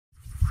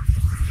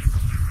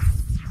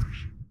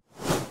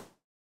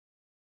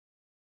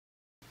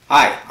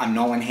Hi, I'm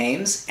Nolan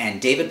Haims,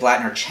 and David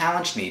Blattner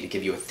challenged me to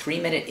give you a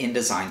 3-minute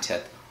InDesign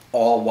tip,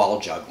 all while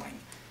juggling.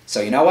 So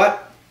you know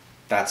what?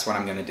 That's what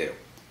I'm going to do.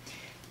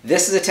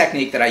 This is a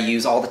technique that I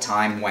use all the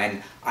time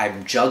when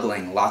I'm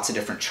juggling lots of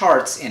different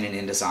charts in an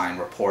InDesign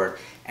report,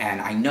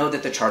 and I know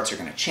that the charts are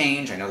going to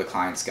change. I know the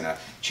client's going to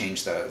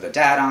change the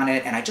data on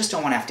it, and I just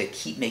don't want to have to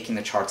keep making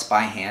the charts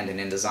by hand in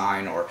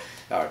InDesign or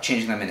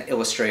changing them in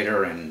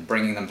Illustrator and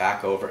bringing them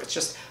back over. It's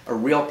just a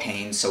real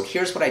pain. So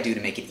here's what I do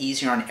to make it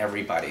easier on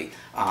everybody,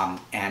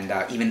 and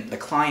even the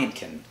client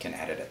can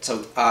edit it.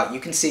 So you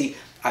can see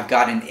I've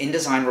got an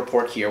InDesign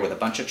report here with a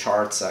bunch of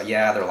charts.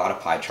 Yeah, there are a lot of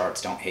pie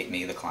charts. Don't hate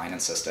me. The client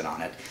insisted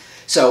on it.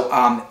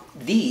 So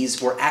these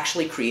were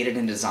actually created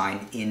in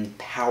InDesign in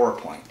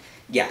PowerPoint.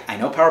 Yeah, I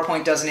know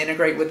PowerPoint doesn't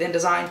integrate with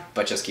InDesign,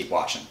 but just keep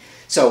watching.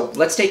 So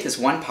let's take this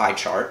one pie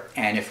chart,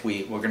 and if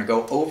we're going to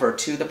go over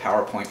to the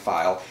PowerPoint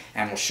file,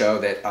 and we'll show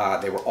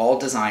that they were all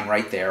designed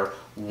right there,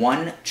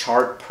 one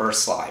chart per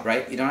slide,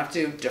 right? You don't have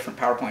to do different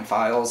PowerPoint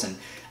files, and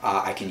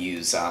I can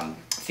use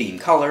theme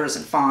colors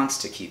and fonts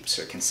to keep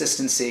sort of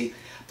consistency.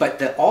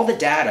 But all the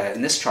data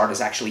in this chart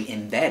is actually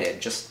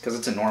embedded, just because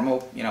it's a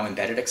normal,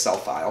 embedded Excel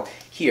file.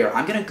 Here,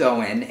 I'm going to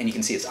go in, and you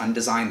can see it's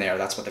undesigned there.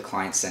 That's what the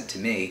client sent to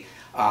me.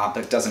 But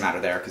it doesn't matter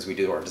there because we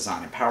do our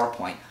design in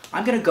PowerPoint.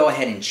 I'm going to go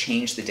ahead and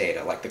change the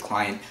data like the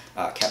client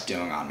kept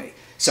doing on me.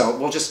 So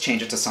we'll just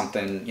change it to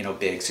something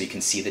big so you can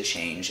see the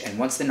change. And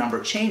once the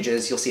number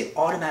changes, you'll see it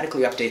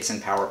automatically updates in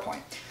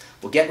PowerPoint.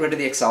 We'll get rid of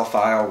the Excel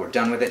file. We're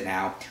done with it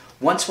now.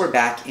 Once we're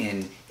back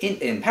in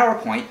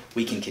PowerPoint,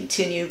 we can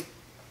continue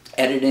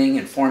editing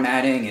and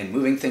formatting and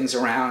moving things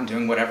around,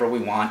 doing whatever we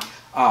want.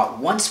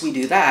 Once we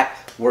do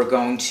that, we're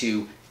going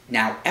to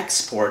now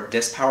export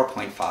this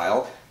PowerPoint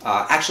file.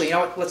 Actually, you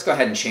know what? Let's go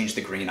ahead and change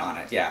the green on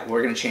it. Yeah,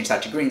 we're going to change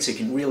that to green so you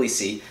can really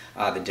see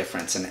the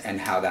difference and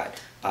how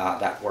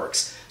that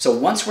works. So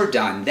once we're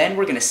done, then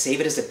we're going to save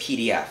it as a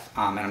PDF.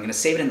 And I'm going to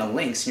save it in the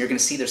links, and you're going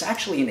to see there's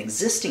actually an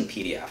existing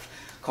PDF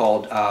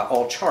called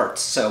All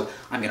Charts. So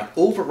I'm going to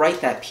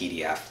overwrite that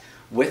PDF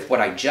with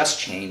what I just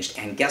changed,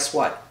 and guess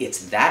what?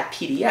 It's that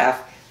PDF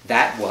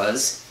that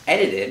was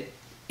edited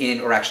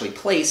or actually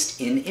placed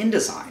in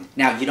InDesign.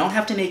 Now, you don't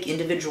have to make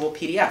individual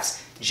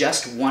PDFs.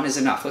 Just one is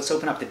enough. Let's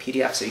open up the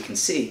PDF so you can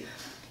see.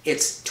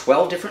 It's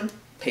 12 different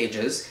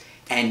pages,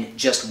 and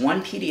just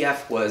one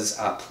PDF was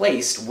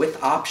placed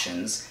with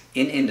options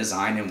in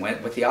InDesign, and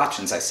with the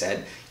options I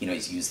said,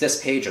 use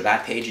this page or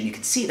that page, and you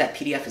can see that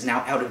PDF is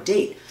now out of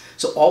date.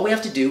 So all we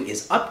have to do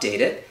is update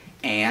it,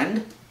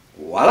 and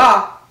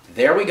voila!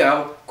 There we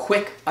go.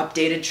 Quick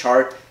updated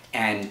chart,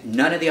 and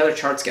none of the other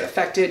charts get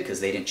affected because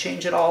they didn't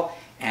change at all.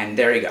 And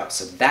there you go.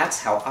 So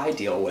that's how I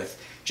deal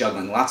with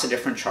juggling lots of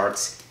different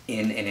charts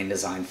in an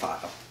InDesign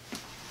file.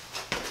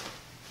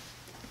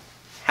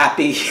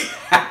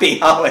 Happy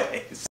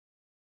holidays.